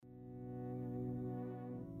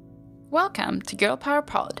Welcome to Girl Power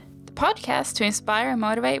Pod, the podcast to inspire and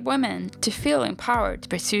motivate women to feel empowered to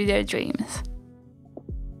pursue their dreams.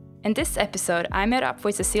 In this episode, I met up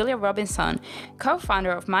with Cecilia Robinson,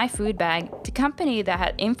 co-founder of My Food Bag, the company that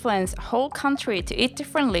had influenced a whole country to eat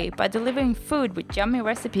differently by delivering food with yummy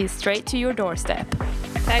recipes straight to your doorstep.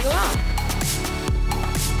 Tag along!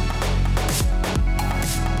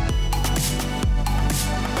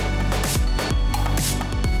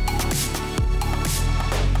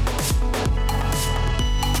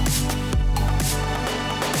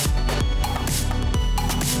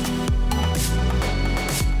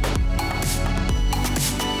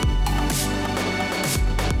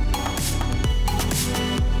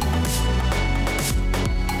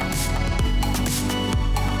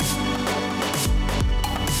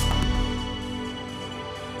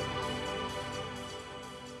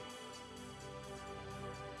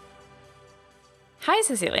 Hi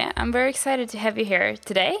Cecilia, I'm very excited to have you here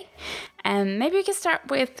today. And maybe you can start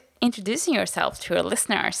with introducing yourself to our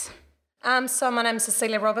listeners. So my name is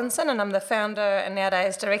Cecilia Robinson and I'm the founder and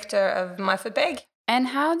nowadays director of My Food Bag. And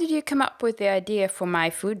how did you come up with the idea for My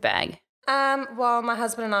Food Bag? Well, my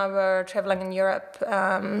husband and I were travelling in Europe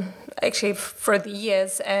actually for the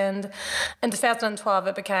years, and in 2012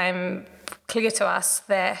 it became clear to us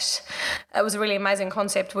that it was a really amazing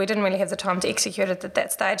concept. We didn't really have the time to execute it at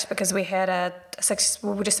that stage because we had we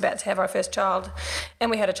were just about to have our first child and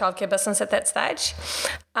we had a childcare business at that stage.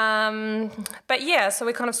 But yeah, so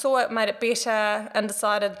we kind of saw it, made it better and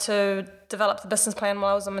decided to develop the business plan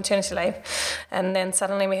while I was on maternity leave. And then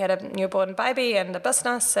suddenly we had a newborn baby and a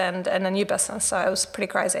business and a new business. So it was pretty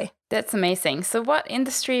crazy. That's amazing. So what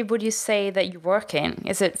industry would you say that you work in?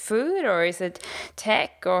 Is it food or is it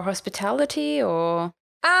tech or hospitality or?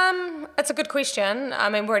 It's a good question. I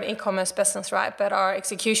mean, we're an e-commerce business, right? But our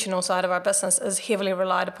executional side of our business is heavily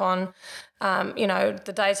relied upon,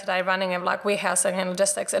 the day-to-day running of like warehousing and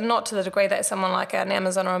logistics, and not to the degree that someone like an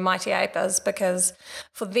Amazon or a Mighty Ape is, because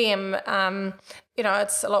for them,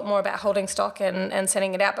 it's a lot more about holding stock and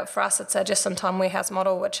sending it out. But for us, it's a just-in-time warehouse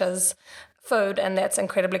model, which is food, and that's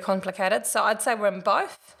incredibly complicated. So I'd say we're in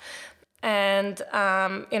both. And,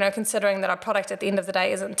 considering that our product at the end of the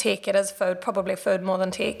day isn't tech, it is food, probably food more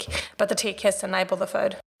than tech, but the tech has to enable the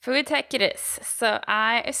food. Food tech it is. So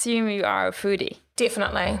I assume you are a foodie.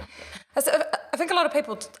 Definitely. I think a lot of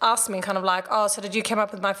people ask me kind of like, oh, so did you come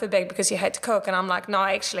up with My Food Bag because you hate to cook? And I'm like, no,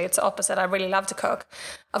 actually, it's the opposite. I really love to cook.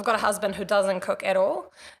 I've got a husband who doesn't cook at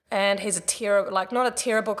all. And he's not a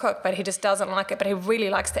terrible cook, but he just doesn't like it. But he really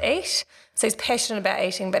likes to eat. So he's passionate about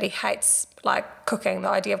eating, but he hates like cooking, the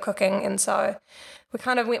idea of cooking. And so we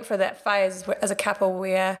kind of went through that phase as a couple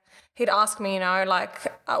where he'd ask me,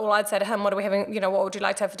 I'd say to him, what are we having, what would you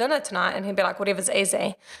like to have for dinner tonight? And he'd be like, whatever's easy.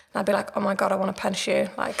 And I'd be like, oh my God, I want to punch you.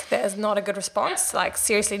 Like, that is not a good response. Like,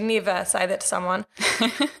 seriously, never say that to someone.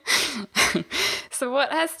 So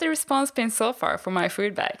what has the response been so far for My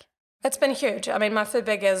Food Bag? It's been huge. I mean, My Food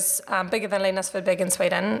Bag is bigger than Lena's Food Bag in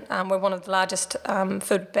Sweden. We're one of the largest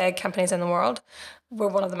food bag companies in the world. We're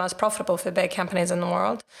one of the most profitable food bag companies in the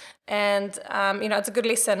world. And, it's a good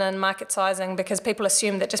lesson in market sizing, because people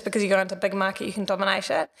assume that just because you go into a big market, you can dominate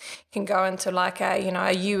it. You can go into like a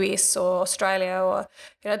US or Australia, or,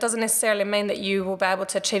 it doesn't necessarily mean that you will be able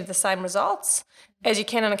to achieve the same results as you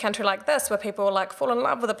can in a country like this, where people like fall in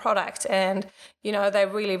love with a product and, they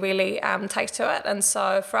really, really take to it. And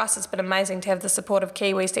so for us, it's been amazing to have the support of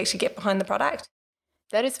Kiwis to actually get behind the product.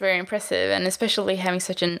 That is very impressive, and especially having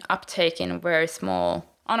such an uptake on a very small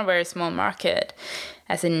market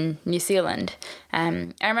as in New Zealand.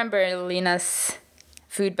 I remember Lena's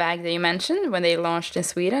Food Bag that you mentioned when they launched in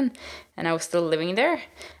Sweden, and I was still living there.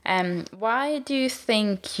 Why do you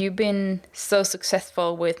think you've been so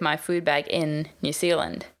successful with My Food Bag in New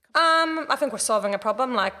Zealand? I think we're solving a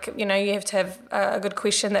problem. Like, you have to have a good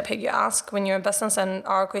question that you ask when you're in business, and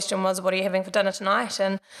our question was, what are you having for dinner tonight?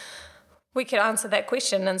 And we could answer that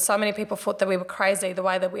question, and so many people thought that we were crazy the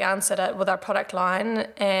way that we answered it with our product line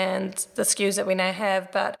and the SKUs that we now have,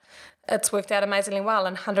 but it's worked out amazingly well,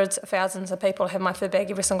 and hundreds of thousands of people have My Food Bag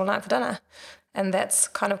every single night for dinner, and that's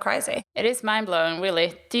kind of crazy. It is mind-blowing,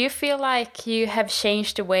 really. Do you feel like you have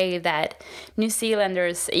changed the way that New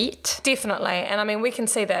Zealanders eat? Definitely, and I mean, we can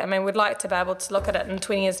see that. I mean, we'd like to be able to look at it in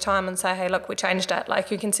 20 years' time and say, hey, look, we changed it. Like,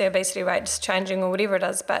 you can see obesity rates changing or whatever it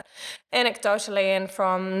is, but anecdotally and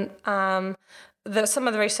from some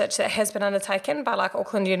of the research that has been undertaken by like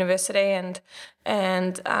Auckland University and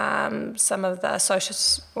some of the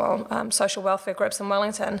social welfare groups in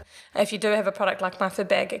Wellington, if you do have a product like My Food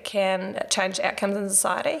Bag, it can change outcomes in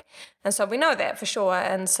society. And so we know that for sure.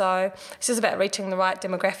 And so it's just about reaching the right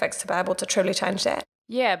demographics to be able to truly change that.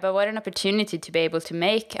 Yeah, but what an opportunity to be able to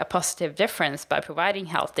make a positive difference by providing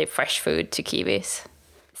healthy, fresh food to Kiwis.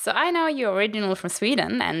 So I know you're original from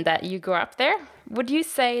Sweden and that you grew up there. Would you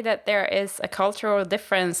say that there is a cultural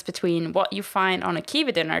difference between what you find on a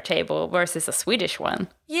Kiwi dinner table versus a Swedish one?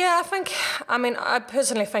 Yeah, I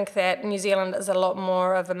personally think that New Zealand is a lot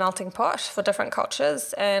more of a melting pot for different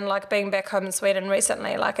cultures. And like being back home in Sweden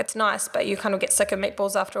recently, like it's nice, but you kind of get sick of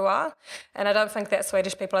meatballs after a while. And I don't think that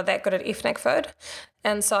Swedish people are that good at ethnic food.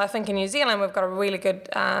 And so I think in New Zealand we've got a really good,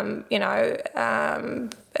 we've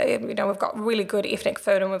got really good ethnic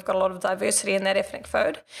food, and we've got a lot of diversity in that ethnic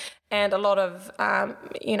food, and a lot of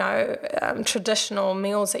traditional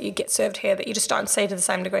meals that you get served here that you just don't see to the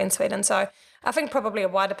same degree in Sweden. So I think probably a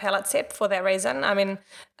wider palate set for that reason. I mean,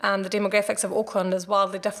 the demographics of Auckland is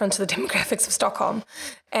wildly different to the demographics of Stockholm.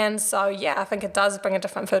 And so, yeah, I think it does bring a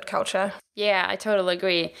different food culture. Yeah, I totally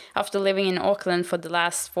agree. After living in Auckland for the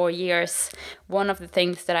last 4 years, one of the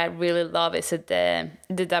things that I really love is the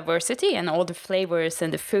diversity and all the flavors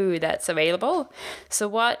and the food that's available. So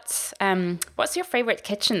what's your favorite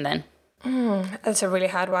kitchen then? It's a really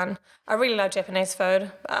hard one. I really love Japanese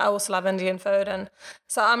food. I also love Indian food. And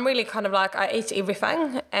so I'm really kind of like, I eat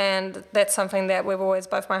everything. And that's something that we've always,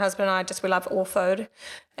 both my husband and I, we love all food.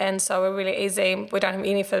 And so we're really easy. We don't have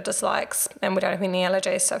any food dislikes and we don't have any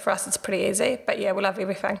allergies. So for us, it's pretty easy. But yeah, we love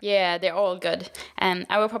everything. Yeah, they're all good. And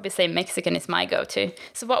I would probably say Mexican is my go-to.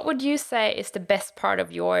 So what would you say is the best part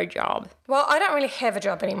of your job? Well, I don't really have a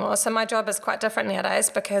job anymore. So my job is quite different nowadays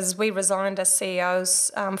because we resigned as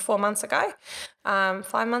CEOs 4 months ago.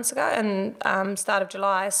 5 months ago in start of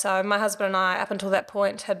July. So my husband and I, up until that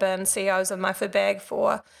point, had been CEOs of My Food Bag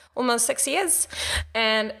for almost 6 years.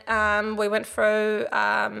 And we went through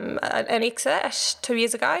an exit 2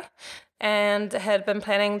 years ago and had been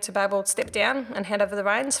planning to be able to step down and hand over the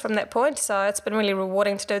reins from that point. So it's been really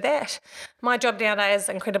rewarding to do that. My job nowadays is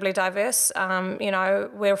incredibly diverse.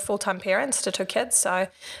 We're full-time parents to 2 kids, so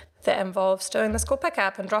that involves doing the school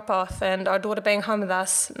pickup and drop off and our daughter being home with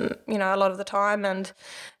us, a lot of the time.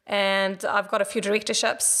 And I've got a few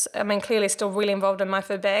directorships. I mean, clearly still really involved in My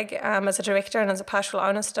Food Bag as a director and as a partial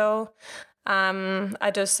owner still.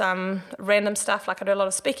 I do some random stuff, like I do a lot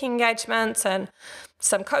of speaking engagements and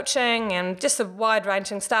some coaching and just a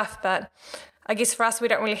wide-ranging stuff. But I guess for us, we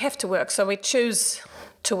don't really have to work, so we choose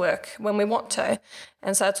to work when we want to.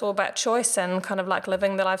 And so it's all about choice and kind of like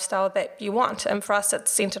living the lifestyle that you want. And for us,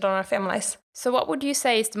 it's centered on our families. So what would you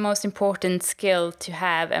say is the most important skill to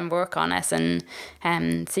have and work on as an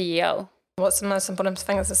CEO? What's the most important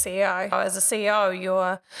thing as a CEO? As a CEO,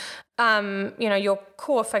 your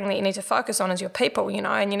core thing that you need to focus on is your people,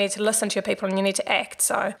 and you need to listen to your people and you need to act.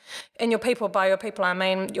 So, and your people, by your people, I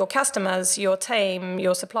mean your customers, your team,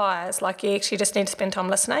 your suppliers. Like you actually just need to spend time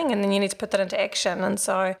listening and then you need to put that into action. And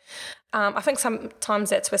so I think sometimes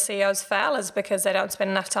that's where CEOs fail, is because they don't spend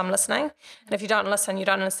enough time listening. And if you don't listen, you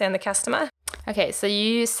don't understand the customer. Okay, so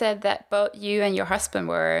you said that both you and your husband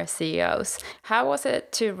were CEOs. How was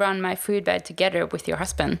it to run My Food Bag together with your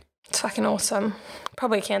husband? It's fucking awesome.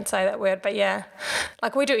 Probably can't say that word, but yeah.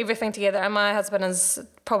 Like we do everything together, and my husband is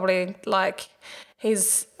probably like,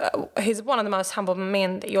 he's one of the most humble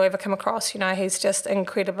men that you'll ever come across. He's just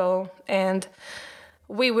incredible, and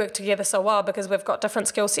we work together so well because we've got different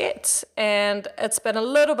skill sets. And it's been a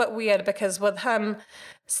little bit weird because with him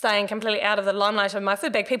staying completely out of the limelight of My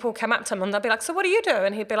Food Bag, people will come up to him and they'll be like, so what do you do?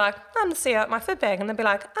 And he'd be like, I'm the CEO at My Food Bag. And they'll be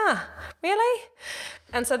like, really?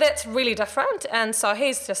 And so that's really different. And so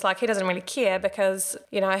he's just like, he doesn't really care because,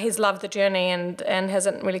 he's loved the journey and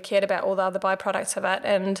hasn't really cared about all the other byproducts of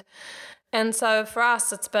it. And so for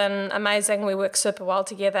us, it's been amazing. We work super well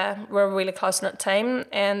together. We're a really close-knit team.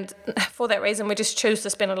 And for that reason, we just choose to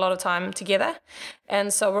spend a lot of time together.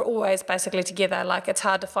 And so we're always basically together. Like, it's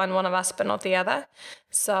hard to find one of us but not the other.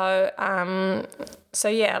 So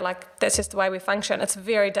yeah, like, that's just the way we function. It's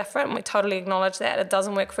very different. We totally acknowledge that. It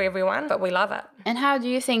doesn't work for everyone, but we love it. And how do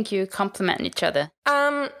you think you complement each other?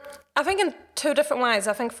 I think in 2 different ways.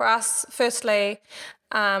 I think for us, firstly,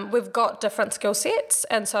 we've got different skill sets.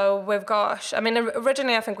 And so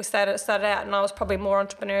originally I think we started out and I was probably more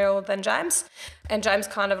entrepreneurial than James. And James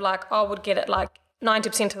kind of like, I would get it like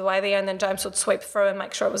 90% of the way there, and then James would sweep through and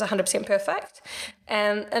make sure it was 100% perfect.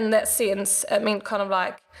 And in that sense, it meant kind of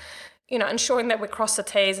like, ensuring that we cross the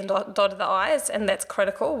T's and dotted the I's, and that's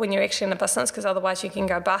critical when you're actually in a business because otherwise you can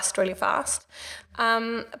go bust really fast.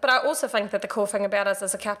 But I also think that the cool thing about us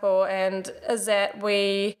as a couple is that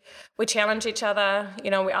we challenge each other, we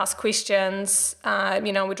ask questions,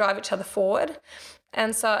 we drive each other forward.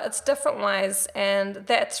 And so it's different ways, and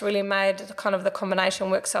that's really made kind of the combination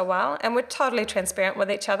work so well. And we're totally transparent with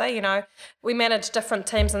each other. You know, we manage different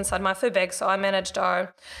teams inside My Food Bag. So I managed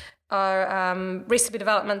our recipe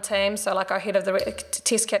development team, so like our head of the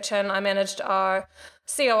test kitchen. I managed our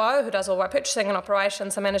COO, who does all our purchasing and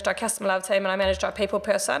operations. I managed our customer love team, and I managed our people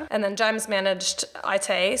person. And then James managed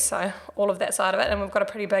IT, so all of that side of it. And we've got a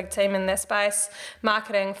pretty big team in that space: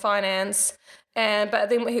 marketing, finance. But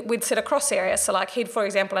then we'd sit across areas. So like he'd, for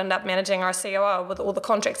example, end up managing our COO with all the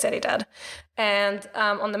contracts that he did. And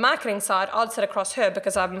on the marketing side, I'd sit across her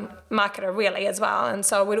because I'm a marketer really as well. And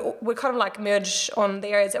so we'd kind of like merge on the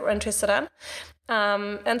areas that we're interested in.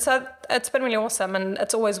 And so it's been really awesome, and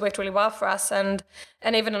it's always worked really well for us. And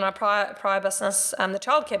even in our prior business, the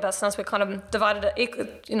childcare business, we kind of divided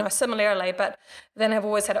it, similarly, but then have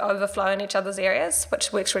always had overflow in each other's areas,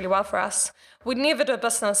 which works really well for us. We'd never do a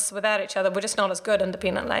business without each other. We're just not as good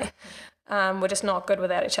independently. We're just not good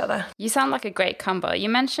without each other. You sound like a great combo. You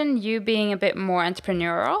mentioned you being a bit more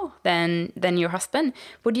entrepreneurial than your husband.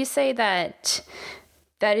 Would you say that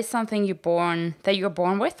is something you're born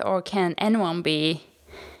with, or can anyone be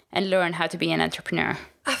and learn how to be an entrepreneur?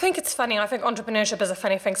 I think it's funny. I think entrepreneurship is a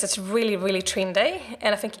funny thing because it's really, really trendy.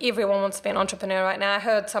 And I think everyone wants to be an entrepreneur right now. I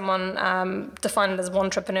heard someone define it as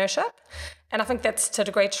entrepreneurship. And I think that's to a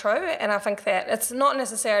degree true. And I think that it's not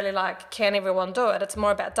necessarily like, can everyone do it? It's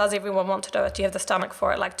more about, does everyone want to do it? Do you have the stomach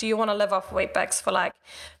for it? Like, do you want to live off Weet-Bix for like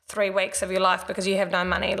 3 weeks of your life because you have no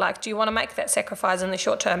money? Like, do you want to make that sacrifice in the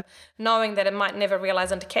short term, knowing that it might never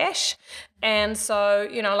realize into cash? And so,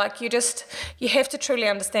 like you have to truly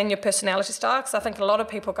understand your personality style, because I think a lot of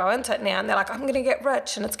people go into it now and they're like, I'm going to get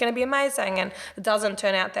rich and it's going to be amazing. And it doesn't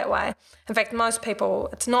turn out that way. In fact, most people,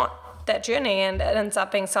 it's not that journey, and it ends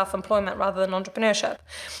up being self-employment rather than entrepreneurship.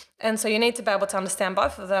 And so you need to be able to understand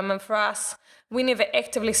both of them. And for us, we never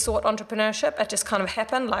actively sought entrepreneurship. It just kind of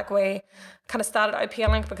happened. Like we kind of started OPL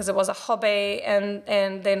Link because it was a hobby, and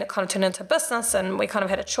then it kind of turned into a business, and we kind of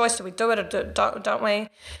had a choice: do we do it or don't we?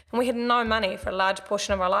 And we had no money for a large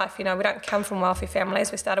portion of our life. We don't come from wealthy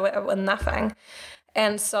families. We started with nothing.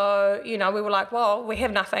 And so, we were like, well, we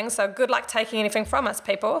have nothing, so good luck taking anything from us,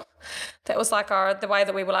 people. That was like the way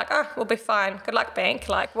that we were like, we'll be fine. Good luck, bank.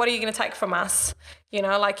 Like, what are you going to take from us?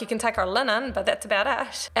 Like you can take our linen, but that's about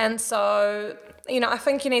it. And so, I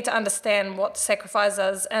think you need to understand what sacrifice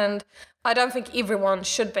is. And I don't think everyone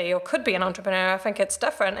should be or could be an entrepreneur. I think it's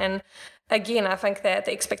different. And again, I think that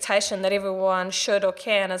the expectation that everyone should or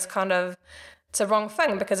can is it's a wrong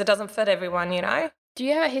thing because it doesn't fit everyone, Do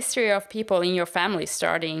you have a history of people in your family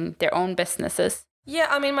starting their own businesses? Yeah,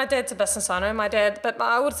 I mean, my dad's a business owner. But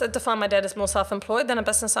I would define my dad as more self-employed than a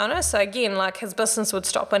business owner. So again, like his business would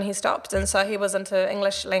stop when he stopped. And so he was into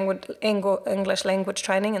English language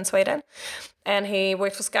training in Sweden. And he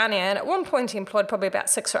worked for Scania. And at one point he employed probably about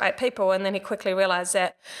 6 or 8 people. And then he quickly realised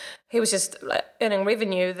that he was just earning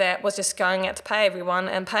revenue that was just going out to pay everyone.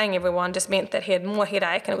 And paying everyone just meant that he had more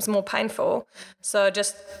headache and it was more painful. So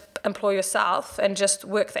just employ yourself and just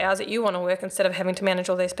work the hours that you want to work instead of having to manage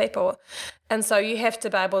all these people. And so you have to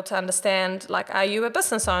be able to understand, like, are you a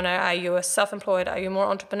business owner? Are you a self-employed? Are you more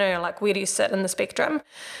entrepreneur? Like, where do you sit in the spectrum?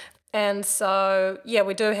 And so, yeah,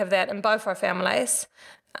 we do have that in both our families.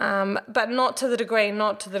 But not to the degree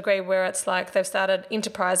where it's like they've started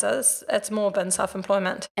enterprises. It's more been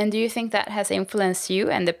self-employment. And do you think that has influenced you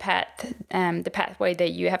and the pathway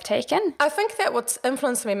that you have taken? I think that what's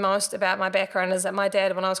influenced me most about my background is that my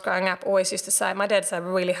dad, when I was growing up, always used to say, my dad's a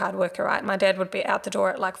really hard worker, right? My dad would be out the door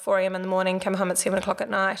at like 4 a.m. in the morning, come home at 7 o'clock at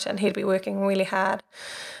night, and he'd be working really hard.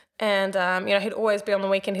 And, he'd always be on the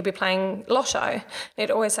weekend, he'd be playing lotto.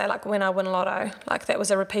 He'd always say, like, when I win lotto. Like, that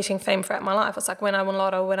was a repeating theme throughout my life. It's like, when I win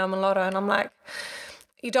lotto, when I win lotto. And I'm like,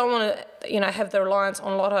 you don't want to, have the reliance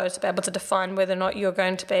on lotto to be able to define whether or not you're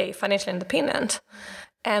going to be financially independent.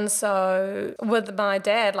 And so with my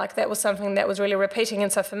dad, like, that was something that was really repeating.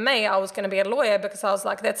 And so for me, I was going to be a lawyer because I was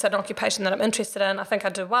like, that's an occupation that I'm interested in. I think I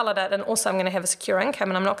do well at it. And also I'm going to have a secure income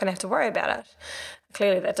and I'm not going to have to worry about it.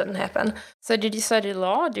 Clearly that didn't happen. So did you study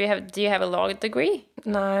law? Do you have a law degree?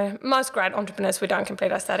 No. Most great entrepreneurs, we don't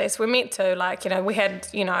complete our studies. We're meant to, like, we had,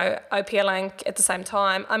 OPL Link at the same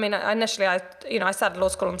time. I mean, initially I started law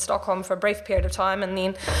school in Stockholm for a brief period of time, and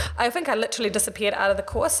then I think I literally disappeared out of the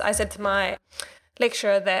course. I said to my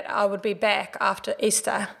lecturer that I would be back after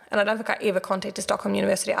Easter, and I don't think I ever contacted Stockholm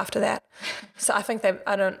University after that. So I think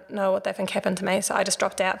I don't know what they think happened to me, so I just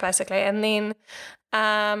dropped out basically. And then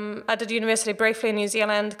I did university briefly in New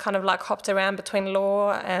Zealand, kind of like hopped around between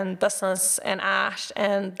law and business and art,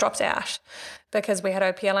 and dropped out because we had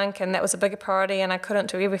OPL Link and that was a bigger priority and I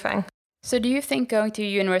couldn't do everything. So do you think going to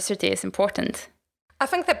university is important? I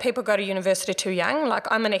think that people go to university too young.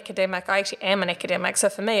 Like, I'm an academic. I actually am an academic. So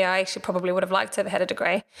for me, I actually probably would have liked to have had a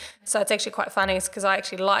degree. So it's actually quite funny because I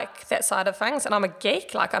actually like that side of things. And I'm a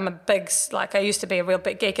geek. Like, I'm a big, like, I used to be a real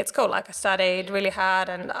big geek at school. Like, I studied really hard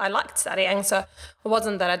and I liked studying. So it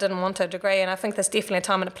wasn't that I didn't want a degree. And I think there's definitely a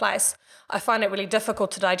time and a place. I find it really difficult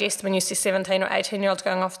to digest when you see 17 or 18-year-olds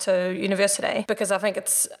going off to university, because I think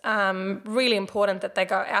it's really important that they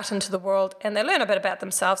go out into the world and they learn a bit about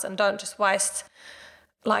themselves and don't just waste,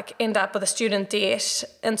 like, end up with a student debt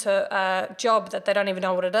into a job that they don't even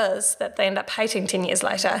know what it is, that they end up hating 10 years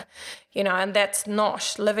later, and that's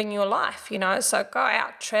not living your life, So go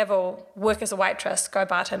out, travel, work as a waitress, go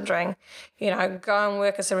bartending, go and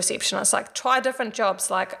work as a receptionist, like, try different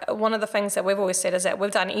jobs. Like, one of the things that we've always said is that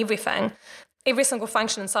we've done everything. Every single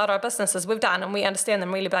function inside our businesses we've done, and we understand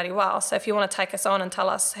them really bloody well. So if you want to take us on and tell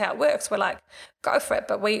us how it works, we're like, go for it.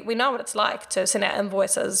 But we know what it's like to send out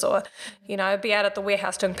invoices or, be out at the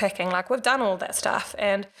warehouse doing packing. Like, we've done all that stuff,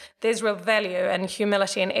 and there's real value and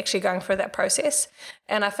humility in actually going through that process.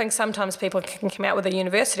 And I think sometimes people can come out with a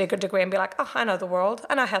university, a good degree, and be like, oh, I know the world.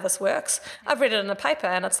 I know how this works. I've read it in a paper.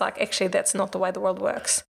 And it's like, actually, that's not the way the world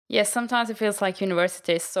works. Yes, sometimes it feels like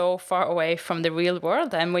university is so far away from the real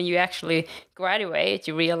world. And when you actually graduate,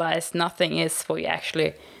 you realize nothing is what you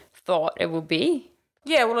actually thought it would be.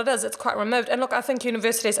 Yeah, well, it is. It's quite removed. And look, I think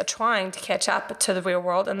universities are trying to catch up to the real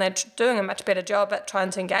world, and they're doing a much better job at trying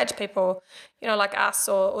to engage people, like us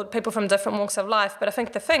or people from different walks of life. But I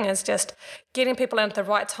think the thing is just getting people in at the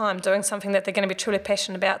right time, doing something that they're going to be truly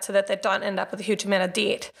passionate about so that they don't end up with a huge amount of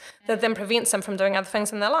debt that then prevents them from doing other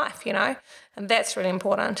things in their life, And that's really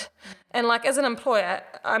important. And like, as an employer,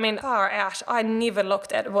 I mean, far out, I never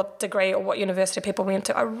looked at what degree or what university people went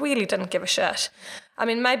to. I really didn't give a shit. I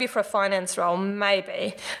mean, maybe for a finance role,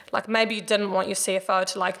 maybe. Like, maybe you didn't want your CFO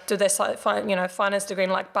to, like, do their, finance degree in,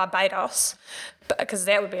 like, Barbados, because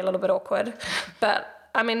that would be a little bit awkward. But,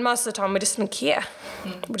 I mean, most of the time we just didn't care.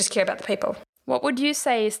 We just care about the people. What would you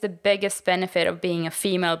say is the biggest benefit of being a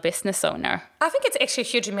female business owner? I think it's actually a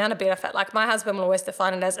huge amount of benefit. Like, my husband will always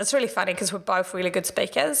define it as, it's really funny because we're both really good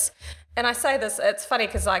speakers. And I say this, it's funny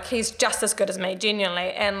because, like, he's just as good as me,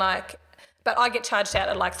 genuinely. And, like, but I get charged out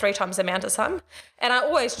at, like, 3 times the amount as him. And I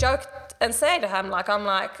always joke and say to him, like, I'm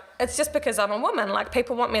like, it's just because I'm a woman. Like,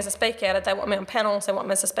 people want me as a speaker, they want me on panels, they want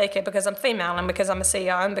me as a speaker because I'm female and because I'm a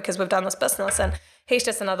CEO and because we've done this business, and he's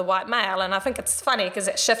just another white male. And I think it's funny because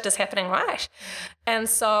that shift is happening, right? And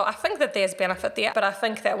so I think that there's benefit there, but I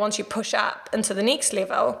think that once you push up into the next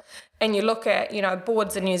level and you look at,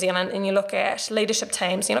 boards in New Zealand and you look at leadership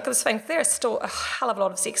teams, you look at this thing, there is still a hell of a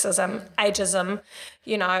lot of sexism, ageism,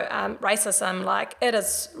 racism. Like, it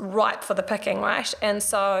is ripe for the picking, right? And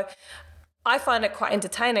so I find it quite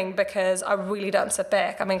entertaining because I really don't sit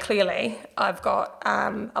back. I mean, clearly I've got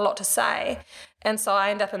a lot to say. And so I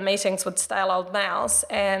end up in meetings with stale old males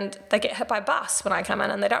and they get hit by a bus when I come in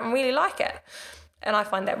and they don't really like it. And I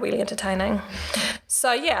find that really entertaining.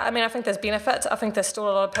 So, yeah, I mean, I think there's benefits. I think there's still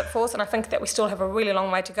a lot of pitfalls, and I think that we still have a really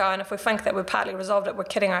long way to go. And if we think that we've partly resolved it, we're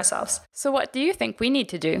kidding ourselves. So what do you think we need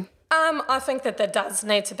to do? I think that there does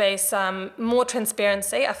need to be some more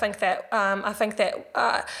transparency. I think that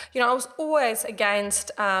I was always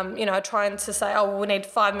against, trying to say, oh, well, we need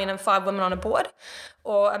 5 men and 5 women on a board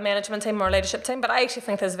or a management team or a leadership team. But I actually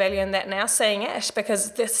think there's value in that now, seeing it,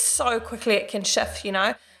 because there's so quickly it can shift,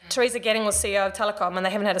 Teresa Getting was CEO of Telecom and they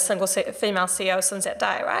haven't had a single female CEO since that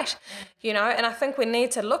day, right? And I think we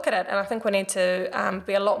need to look at it, and I think we need to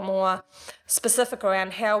be a lot more specific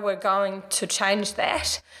around how we're going to change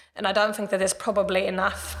that. And I don't think that there's probably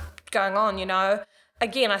enough going on,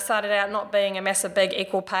 Again, I started out not being a massive, big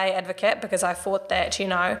equal pay advocate because I thought that,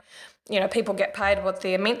 people get paid what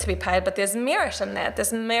they're meant to be paid, but there's merit in that.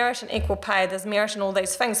 There's merit in equal pay. There's merit in all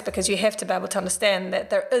these things because you have to be able to understand that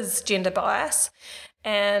there is gender bias.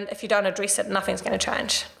 And if you don't address it, nothing's going to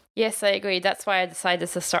change. Yes, I agree. That's why I decided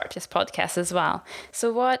to start this podcast as well.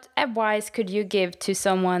 So what advice could you give to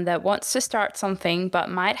someone that wants to start something but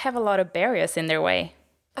might have a lot of barriers in their way?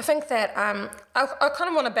 I think that I kind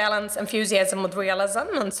of want to balance enthusiasm with realism,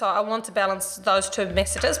 and so I want to balance those two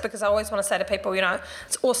messages because I always want to say to people,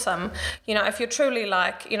 it's awesome, if you're truly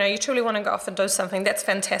you truly want to go off and do something, that's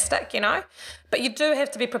fantastic, but you do have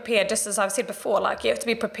to be prepared, just as I've said before, you have to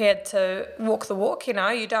be prepared to walk the walk,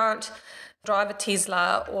 you don't drive a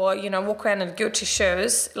Tesla or, walk around in Gucci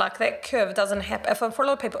shoes. Like, that curve doesn't happen. For a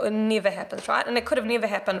lot of people, it never happens, right? And it could have never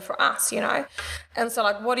happened for us, And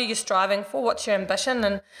so, what are you striving for? What's your ambition?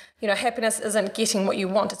 And, happiness isn't getting what you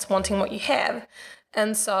want, it's wanting what you have.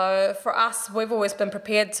 And so for us, we've always been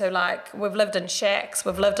prepared to, like, we've lived in shacks,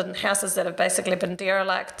 we've lived in houses that have basically been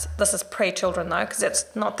derelict. This is pre-children though, because it's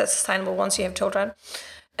not that sustainable once you have children.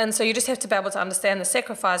 And so you just have to be able to understand the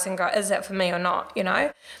sacrifice and go, is that for me or not, you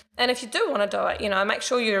know? And if you do want to do it, you know, make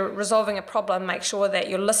sure you're resolving a problem, make sure that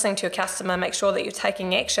you're listening to your customer, make sure that you're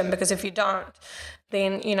taking action, because if you don't,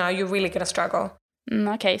 then, you know, you're really going to struggle.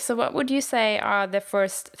 Okay, so what would you say are the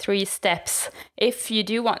first 3 steps if you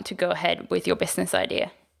do want to go ahead with your business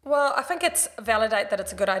idea? Well, I think it's validate that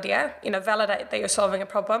it's a good idea, you know, validate that you're solving a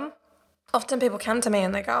problem. Often people come to me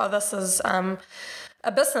and they go, oh, this is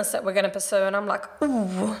a business that we're going to pursue, and I'm like,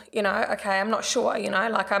 ooh, you know, okay, I'm not sure, you know,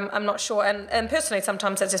 like I'm not sure, and personally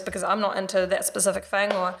sometimes that's just because I'm not into that specific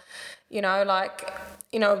thing, or, you know, like,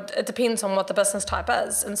 you know, it depends on what the business type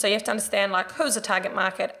is, and so you have to understand, like, who's the target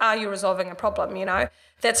market, are you resolving a problem, you know,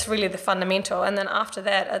 that's really the fundamental. And then after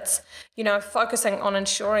that, it's, you know, focusing on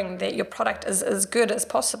ensuring that your product is as good as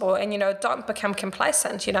possible, and, you know, don't become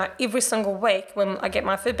complacent. You know, every single week when I get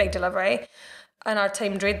my food bag delivery, and our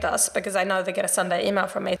team dread this because I know they get a Sunday email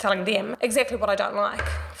from me telling them exactly what I don't like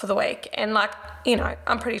for the week. And, like, you know,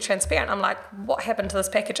 I'm pretty transparent. I'm like, what happened to this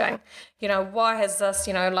packaging? You know, why has this,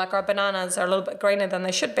 you know, like, our bananas are a little bit greener than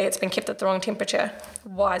they should be. It's been kept at the wrong temperature.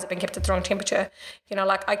 Why has it been kept at the wrong temperature? You know,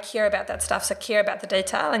 like, I care about that stuff, so care about the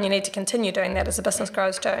detail, and you need to continue doing that as the business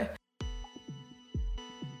grows too.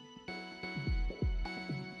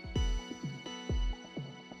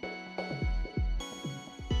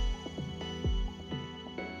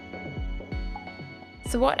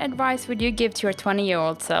 So what advice would you give to your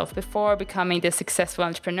 20-year-old self before becoming the successful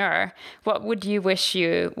entrepreneur? What would you wish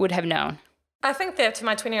you would have known? I think that to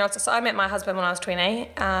my 20-year-old self, so I met my husband when I was 20,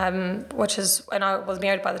 and I was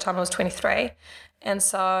married by the time I was 23. And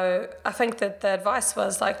so I think that the advice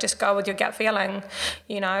was, like, just go with your gut feeling,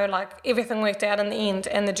 you know, like, everything worked out in the end,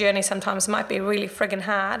 and the journey sometimes might be really friggin'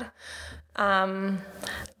 hard.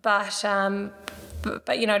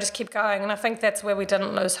 But, you know, just keep going. And I think that's where we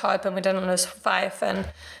didn't lose hope and we didn't lose faith. And,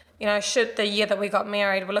 you know, the year that we got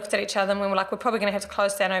married, we looked at each other and we were like, we're probably going to have to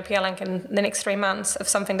close down OPL Link in the next 3 months if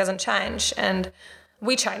something doesn't change. And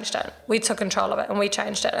we changed it. We took control of it and we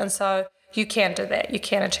changed it. And so you can do that. You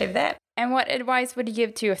can achieve that. And what advice would you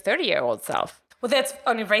give to your 30-year-old self? Well, that's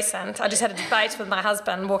only recent. I just had a debate with my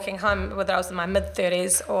husband walking home, whether I was in my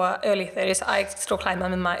mid-30s or early 30s. I still claim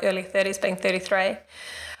I'm in my early 30s, being 33.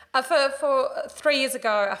 For 3 years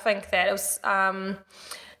ago, I think that it was,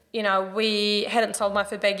 you know, we hadn't sold my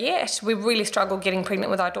food bag yet. We really struggled getting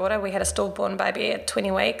pregnant with our daughter. We had a stillborn baby at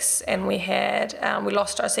 20 weeks, and we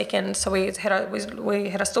lost our second. So we had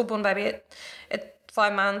a stillborn baby at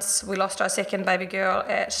 5 months. We lost our second baby girl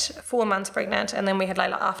at 4 months pregnant, and then we had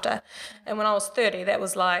Layla after. And when I was 30, it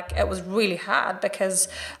was really hard because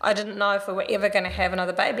I didn't know if we were ever going to have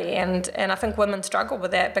another baby. And I think women struggle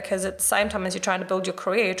with that because at the same time as you're trying to build your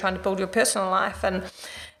career, you're trying to build your personal life. And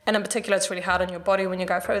in particular, it's really hard on your body when you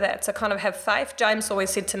go through that. So kind of have faith. James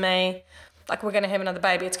always said to me, like, we're going to have another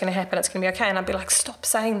baby, it's going to happen, it's going to be okay. And I'd be like, stop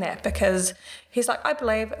saying that, because he's like, I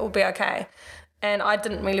believe it will be okay. And I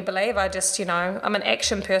didn't really believe. I just, you know, I'm an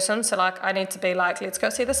action person. So, like, I need to be like, let's go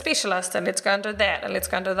see the specialist and let's go and do that and let's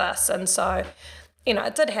go and do this. And so, you know,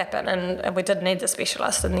 it did happen and we did need the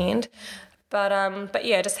specialist in the end. But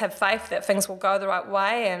yeah, just have faith that things will go the right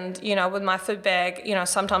way. And, you know, with my food bag, you know,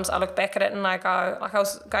 sometimes I look back at it and I go, like, I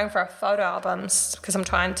was going for photo albums because I'm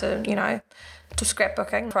trying to, you know, to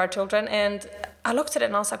scrapbooking for our children, and I looked at it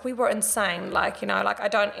and I was like, we were insane. Like, you know, like, I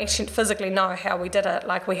don't actually physically know how we did it.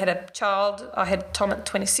 Like, we had a child. I had Tom at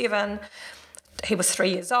 27. He was 3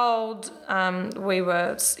 years old. We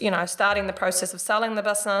were, you know, starting the process of selling the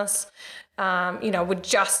business. You know, we'd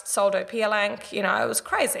just sold OPL Link. You know, it was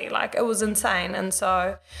crazy. Like, it was insane. And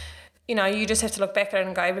so, you know, you just have to look back at it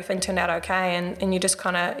and go, everything turned out okay, and you just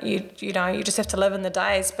kind of, you know, you just have to live in the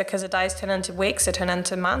days, because the days turn into weeks, they turn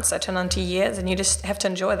into months, they turn into years, and you just have to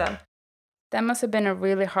enjoy them. That must have been a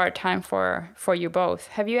really hard time for you both.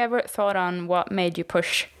 Have you ever thought on what made you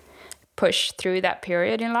push through that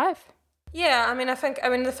period in life? Yeah, I mean,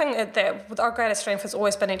 the thing that with our greatest strength has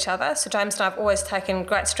always been each other. So James and I have always taken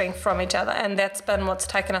great strength from each other, and that's been what's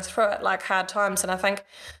taken us through it, like hard times. And I think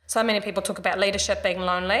so many people talk about leadership being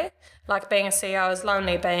lonely, like being a CEO is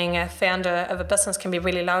lonely, being a founder of a business can be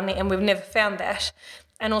really lonely, and we've never found that.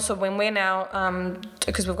 And also when we're now,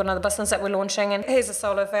 because we've got another business that we're launching, and he's a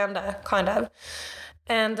solo founder, kind of.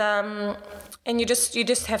 And you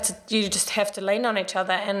just have to lean on each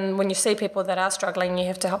other, and when you see people that are struggling, you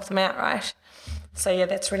have to help them out, right? So yeah,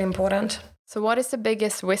 that's really important. So what is the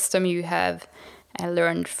biggest wisdom you have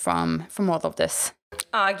learned from all of this?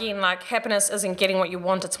 Again, like happiness isn't getting what you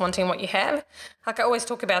want, it's wanting what you have. Like I always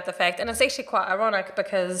talk about the fact, and it's actually quite ironic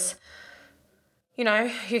because, you know,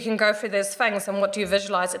 you can go through those things and what do you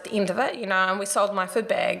visualize at the end of it, you know, and we sold my food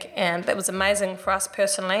bag and that was amazing for us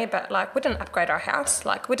personally, but like we didn't upgrade our house,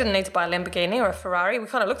 like we didn't need to buy a Lamborghini or a Ferrari. We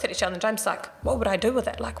kind of looked at each other and James like, what would I do with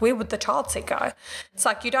it? Like where would the child seat go? It's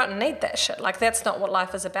like, you don't need that shit. Like that's not what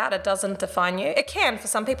life is about. It doesn't define you. It can for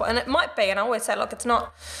some people and it might be, and I always say, look,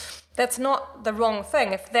 that's not the wrong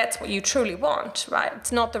thing if that's what you truly want, right?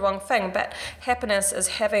 It's not the wrong thing, but happiness is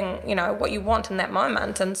having, you know, what you want in that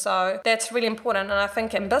moment. And so that's really important. And I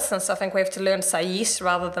think in business, I think we have to learn to say yes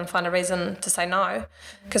rather than find a reason to say no,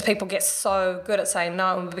 because people get so good at saying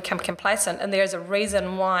no and we become complacent. And there's a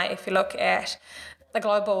reason why, if you look at the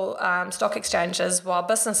global stock exchanges, while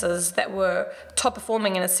businesses that were top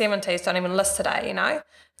performing in the 70s don't even list today, you know?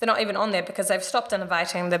 They're not even on there because they've stopped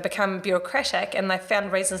innovating, they've become bureaucratic, and they've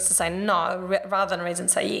found reasons to say no rather than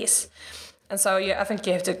reasons to say yes. And so yeah, I think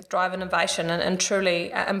you have to drive innovation and truly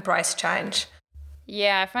embrace change.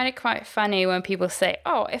 Yeah, I find it quite funny when people say,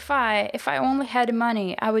 oh, if I only had the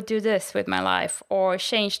money, I would do this with my life or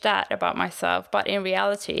change that about myself. But in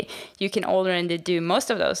reality, you can already do most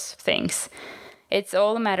of those things. It's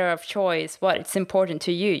all a matter of choice, what it's important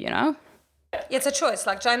to you, you know? It's a choice.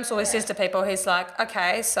 Like James always says to people, he's like,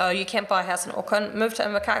 okay, so you can't buy a house in Auckland, move to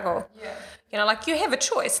Invercargill. Yeah. You know, like you have a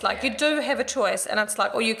choice. Like you do have a choice. And it's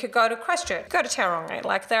like, or you could go to Christchurch, go to Tauranga.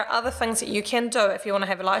 Like there are other things that you can do if you want to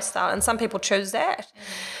have a lifestyle. And some people choose that.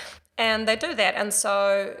 And they do that. And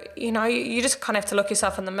so, you know, you just kind of have to look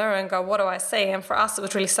yourself in the mirror and go, what do I see? And for us, it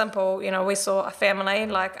was really simple. You know, we saw a family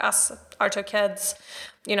like us, our 2 kids,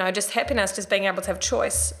 you know, just happiness, just being able to have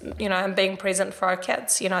choice, you know, and being present for our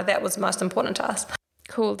kids. You know, that was most important to us.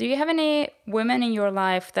 Cool. Do you have any women in your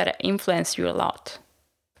life that influenced you a lot?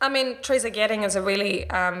 I mean, Teresa Gadding is a really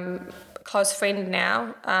close friend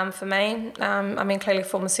now for me. I mean, clearly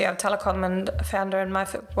former CEO of Telecom and co-founder in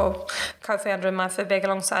My Food Bag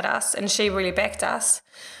alongside us, and she really backed us.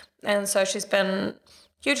 And so she's been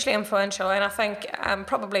hugely influential, and I think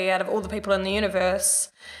probably out of all the people in the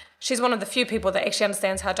universe, she's one of the few people that actually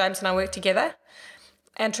understands how James and I work together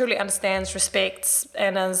and truly understands, respects,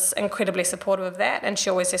 and is incredibly supportive of that. And she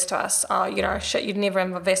always says to us, oh, you know, shit, you'd never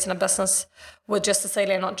invest in a business with just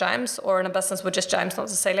Cecilia, not James, or in a business with just James, not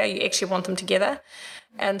Cecilia. You actually want them together.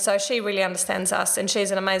 And so she really understands us, and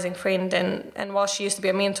she's an amazing friend. And while she used to be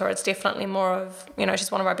a mentor, it's definitely more of, you know,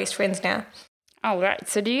 she's one of our best friends now. All right.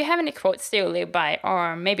 So do you have any quotes that you live by,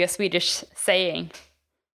 or maybe a Swedish saying?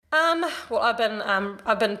 Well,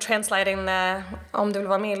 I've been translating the Om du vill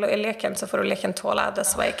vara med i leken så får du leken tåla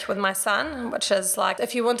this week with my son, which is like,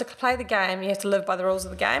 if you want to play the game, you have to live by the rules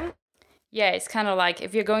of the game. Yeah, it's kind of like,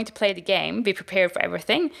 if you're going to play the game, be prepared for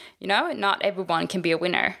everything. You know, not everyone can be a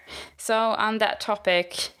winner. So on that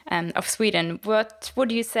topic of Sweden, what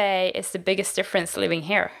would you say is the biggest difference living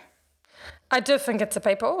here? I do think it's the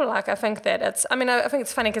people. Like, I think that I think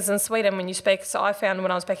it's funny because in Sweden, when you speak, so I found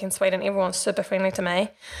when I was back in Sweden, everyone's super friendly to me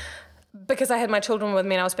because I had my children with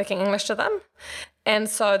me and I was speaking English to them. And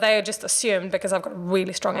so they just assumed, because I've got a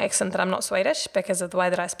really strong accent, that I'm not Swedish because of the way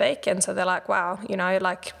that I speak. And so they're like, wow, you know,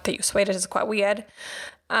 like that you're Swedish is quite weird.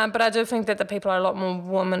 But I do think that the people are a lot more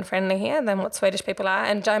woman-friendly here than what Swedish people are.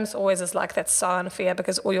 And James always is like, that's so unfair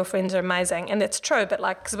because all your friends are amazing. And that's true, but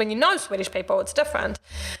like, because when you know Swedish people, it's different.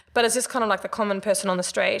 But it's just kind of like the common person on the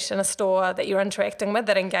street in a store that you're interacting with,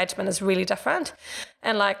 that engagement is really different.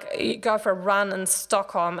 And like, you go for a run in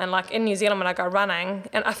Stockholm, and like in New Zealand when I go running,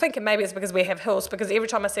 and I think maybe it's because we have hills, because every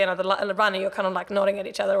time I see another runner, you're kind of like nodding at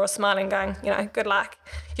each other or smiling, going, you know, good luck.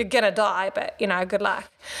 You're gonna die, but you know, good luck.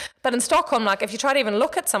 But in Stockholm, like if you try to even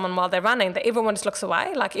look at someone while they're running, that everyone just looks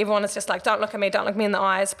away. Like everyone is just like, don't look at me in the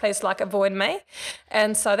eyes, please, like avoid me.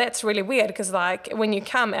 And so that's really weird, because like when you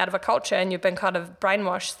come out of a culture and you've been kind of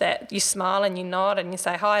brainwashed that you smile and you nod and you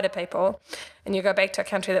say hi to people, and you go back to a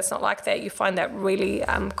country that's not like that, you find that really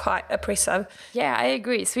quite oppressive. Yeah, I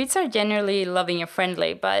agree. Swedes are generally loving and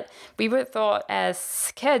friendly, but we were taught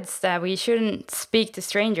as kids that we shouldn't speak to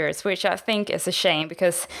strangers, which I think is a shame,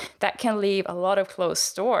 because that can leave a lot of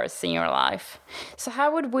closed doors in your life. So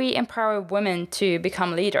how would we empower women to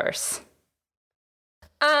become leaders?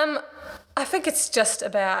 I think it's just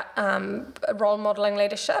about role modeling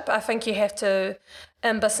leadership. I think you have to,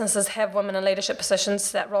 in businesses, have women in leadership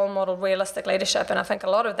positions that role model realistic leadership. And I think a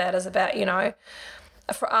lot of that is about, you know,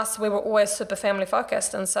 for us, we were always super family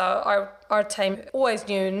focused. And so our team always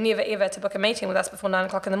knew never ever to book a meeting with us before 9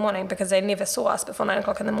 o'clock in the morning, because they never saw us before 9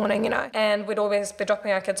 o'clock in the morning, And we'd always be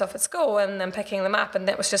dropping our kids off at school and then picking them up. And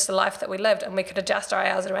that was just the life that we lived, and we could adjust our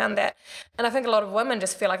hours around that. And I think a lot of women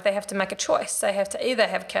just feel like they have to make a choice. They have to either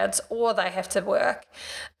have kids or they have to work.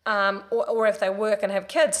 Or if they work and have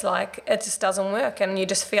kids, like, it just doesn't work, and you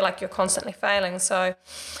just feel like you're constantly failing. So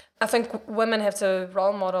I think women have to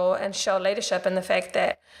role model and show leadership in the fact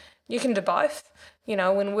that you can do both.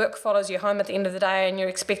 When work follows you home at the end of the day and you're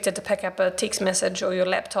expected to pick up a text message or your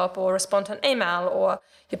laptop or respond to an email, or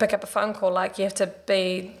you pick up a phone call, like, you have to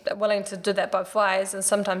be willing to do that both ways. And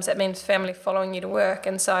sometimes that means family following you to work.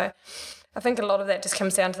 And so I think a lot of that just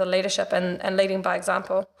comes down to the leadership and leading by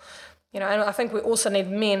example. And I think we also need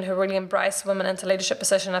men who really embrace women into leadership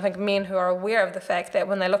position. I think men who are aware of the fact that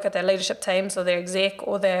when they look at their leadership teams or their exec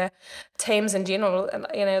or their teams in general,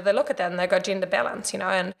 they look at that and they go gender balance,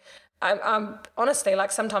 And I'm honestly,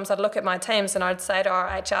 like, sometimes I'd look at my teams and I'd say to our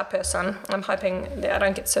HR person, I'm hoping that I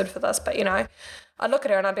don't get sued for this, but, I'd look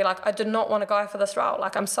at her and I'd be like, I do not want to go for this role.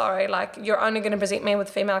 Like, I'm sorry, like, you're only going to present me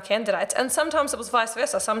with female candidates. And sometimes it was vice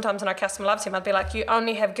versa. Sometimes in our customer love team, I'd be like, you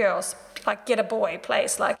only have girls. Like, get a boy,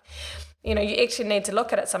 please. Like, you actually need to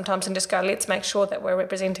look at it sometimes and just go, let's make sure that we're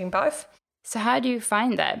representing both. So how do you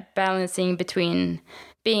find that balancing between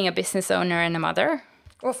being a business owner and a mother?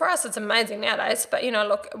 Well, for us, it's amazing nowadays. But,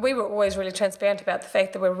 look, we were always really transparent about the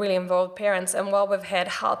fact that we're really involved parents. And while we've had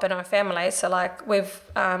help in our family, so, like, we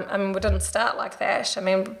didn't start like that.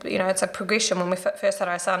 It's a progression. When we first had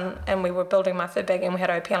our son and we were building My Food Bag and we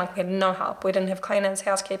had OP, like, we had no help. We didn't have cleaners,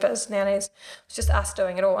 housekeepers, nannies. It was just us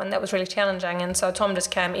doing it all. And that was really challenging. And so Tom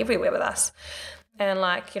just came everywhere with us. And,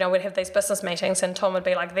 like, we'd have these business meetings and Tom would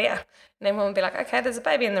be, like, there. And everyone would be like, okay, there's a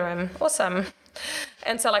baby in the room. Awesome.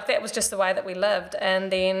 And so, like, that was just the way that we lived.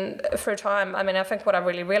 And then for a time, I think what I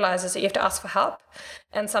really realised is that you have to ask for help.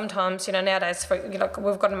 And sometimes, nowadays,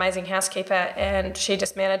 we've got an amazing housekeeper and she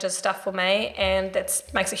just manages stuff for me, and that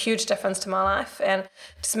makes a huge difference to my life. And it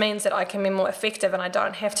just means that I can be more effective and I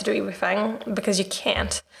don't have to do everything, because you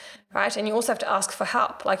can't, right? And you also have to ask for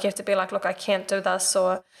help. Like, you have to be like, look, I can't do this,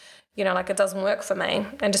 or it doesn't work for me,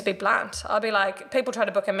 and just be blunt. I'll be like, people try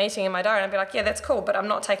to book a meeting in my diary, and I'll be like, yeah, that's cool, but I'm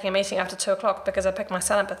not taking a meeting after 2 o'clock because I picked my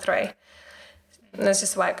son up at 3. And that's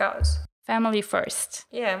just the way it goes. Family first.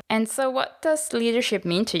 Yeah. And so what does leadership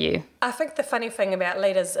mean to you? I think the funny thing about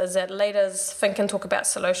leaders is that leaders think and talk about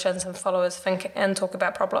solutions, and followers think and talk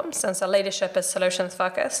about problems. And so leadership is solutions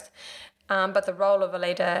focused. But the role of a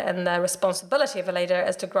leader and the responsibility of a leader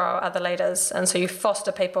is to grow other leaders. And so you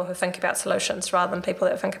foster people who think about solutions rather than people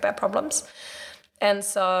that think about problems. And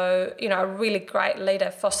so, a really great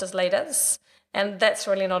leader fosters leaders. And that's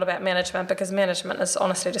really not about management, because management is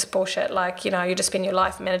honestly just bullshit. Like, you just spend your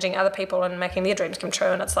life managing other people and making their dreams come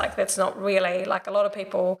true. And it's like, that's not really, like, a lot of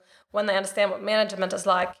people, when they understand what management is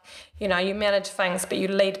like, you manage things, but you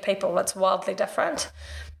lead people. It's wildly different.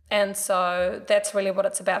 And so that's really what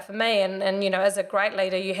it's about for me. And as a great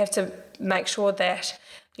leader, you have to make sure that,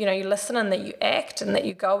 you listen and that you act and that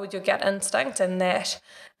you go with your gut instinct, and that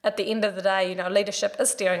at the end of the day, leadership is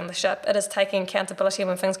steering the ship. It is taking accountability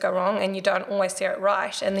when things go wrong and you don't always steer it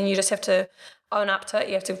right. And then you just have to own up to it.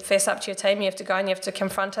 You have to fess up to your team. You have to go and you have to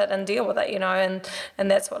confront it and deal with it,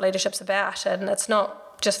 and that's what leadership's about. And it's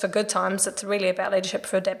not just for good times. It's really about leadership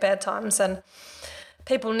for bad times. And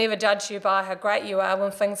people never judge you by how great you are when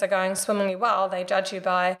things are going swimmingly well. They judge you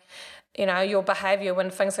by, your behaviour when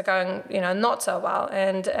things are going, not so well.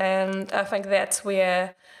 And I think that's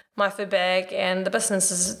where My Food Bag and the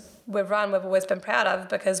businesses we've run, we've always been proud of,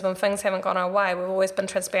 because when things haven't gone our way, we've always been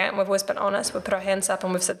transparent, we've always been honest, we've put our hands up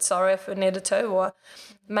and we've said sorry if we needed to, or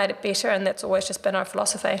made it better, and that's always just been our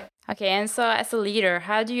philosophy. Okay, and so as a leader,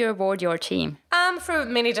 how do you reward your team? Through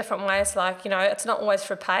many different ways. Like, it's not always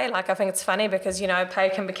for pay. Like, I think it's funny because,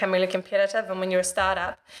 pay can become really competitive, and when you're a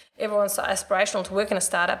startup, everyone's so aspirational to work in a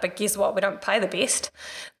startup, but guess what? We don't pay the best.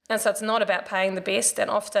 And so it's not about paying the best,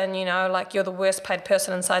 and often, like, you're the worst paid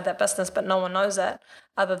person inside that business, but no one knows it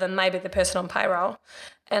other than maybe the person on payroll.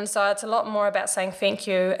 And so it's a lot more about saying thank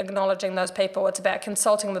you, acknowledging those people. It's about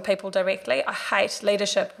consulting with people directly. I hate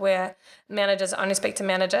leadership where managers only speak to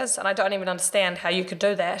managers, and I don't even understand how you could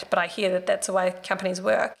do that, but I hear that that's the way companies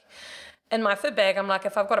work. In My Food Bag, I'm like,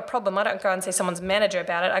 if I've got a problem, I don't go and see someone's manager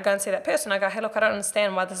about it. I go and see that person. I go, hey, look, I don't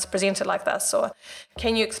understand why this is presented like this, or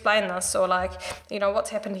can you explain this, or like, what's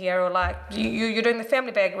happened here, or like, you're doing the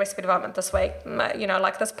family bag recipe development this week,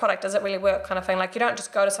 like, this product, does it really work, kind of thing. Like, you don't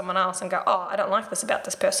just go to someone else and go, oh, I don't like this about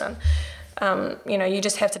this person. You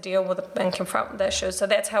just have to deal with it and confront the issues. So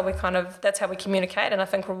that's how we communicate. And I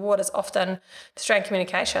think reward is often Australian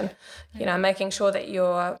communication, making sure that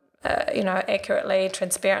you're, accurately,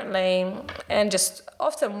 transparently, and just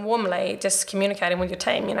often warmly just communicating with your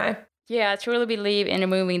team, Yeah, I truly believe in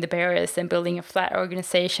removing the barriers and building a flat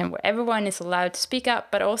organization where everyone is allowed to speak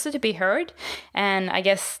up, but also to be heard. And I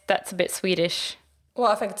guess that's a bit Swedish.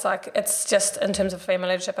 Well, I think it's just in terms of female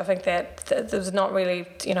leadership, I think that there's not really,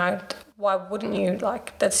 why wouldn't you?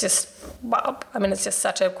 That's just, it's just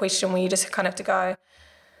such a question where you just kind of have to go,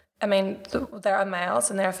 there are males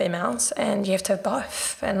and there are females, and you have to have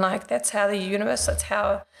both. And that's how the universe, that's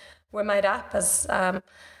how we're made up as,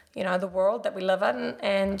 the world that we live in,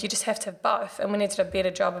 and you just have to have both. And we need to do a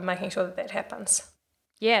better job of making sure that happens.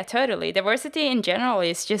 Yeah, totally. Diversity in general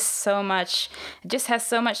is just so much, it just has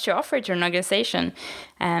so much to offer to an organization.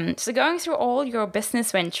 So going through all your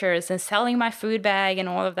business ventures and selling my food bag and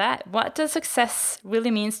all of that, what does success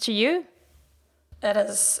really means to you? It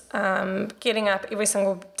is getting up every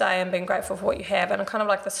single day and being grateful for what you have, and kind of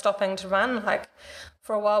like the stopping to run.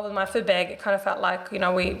 For a while with my food bag, it kind of felt like,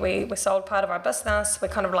 we sold part of our business. We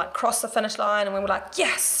kind of crossed the finish line, and we were like,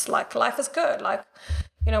 yes, life is good.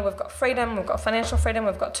 We've got freedom, we've got financial freedom,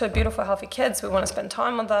 we've got 2 beautiful, healthy kids. We want to spend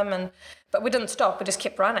time with them, but we didn't stop. We just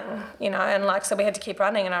kept running, so we had to keep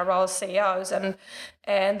running in our role as CEOs, and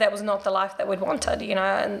that was not the life that we'd wanted,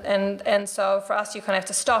 and so for us, you kind of have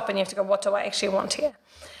to stop and you have to go, what do I actually want here?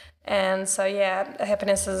 And so,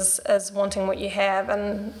 happiness is wanting what you have,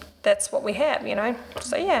 and that's what we have,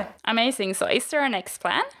 so yeah. Amazing. So is there a next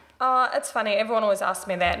plan? It's funny. Everyone always asks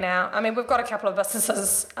me that now. We've got a couple of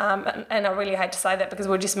businesses, and I really hate to say that because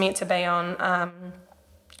we're just meant to be on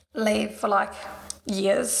leave for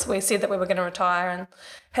years. We said that we were going to retire, and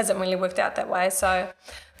hasn't really worked out that way. So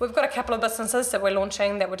we've got a couple of businesses that we're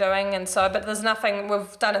launching, that we're doing, but there's nothing.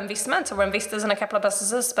 We've done investments, or we're investors in a couple of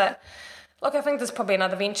businesses, but look, I think there's probably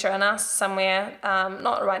another venture in us somewhere.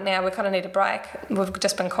 Not right now. We kind of need a break. We've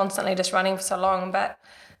just been constantly just running for so long, but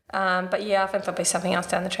yeah, I think there'll be something else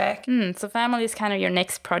down the track. So family is kind of your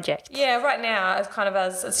next project. Yeah, right now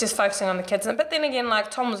it's just focusing on the kids. But then again,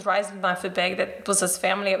 Tom was raised with my food bag. That was his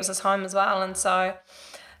family. It was his home as well. And so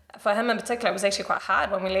for him in particular, it was actually quite hard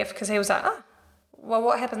when we left, because he was like, well,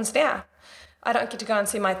 what happens now? I don't get to go and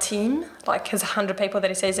see my team, his 100 people that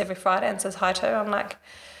he sees every Friday and says hi to. I'm like,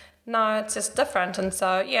 no, it's just different. And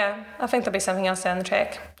so, yeah, I think there'll be something else down the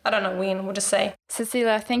track. I don't know when, we'll just see.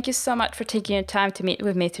 Cecilia, thank you so much for taking your time to meet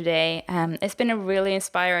with me today. It's been a really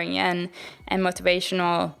inspiring and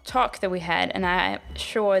motivational talk that we had, and I'm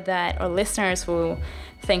sure that our listeners will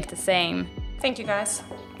think the same. Thank you, guys.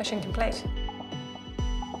 Mission complete.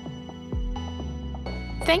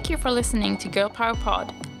 Thank you for listening to Girl Power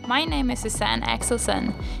Pod. My name is Susanne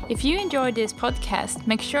Axelsen. If you enjoyed this podcast,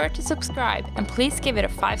 make sure to subscribe and please give it a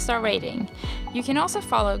 5-star rating. You can also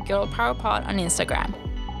follow Girl Power Pod on Instagram.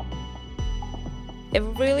 It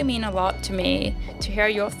would really mean a lot to me to hear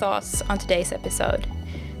your thoughts on today's episode.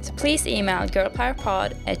 So please email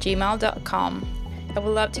girlpowerpod@gmail.com. I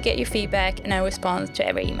would love to get your feedback, and I respond to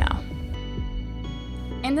every email.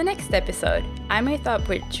 In the next episode, I met up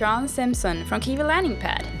with John Simpson from Kiwi Landing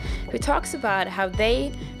Pad, who talks about how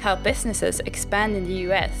they help businesses expand in the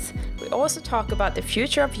US. We also talk about the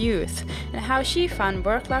future of youth and how she found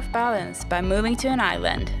work-life balance by moving to an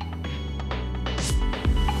island.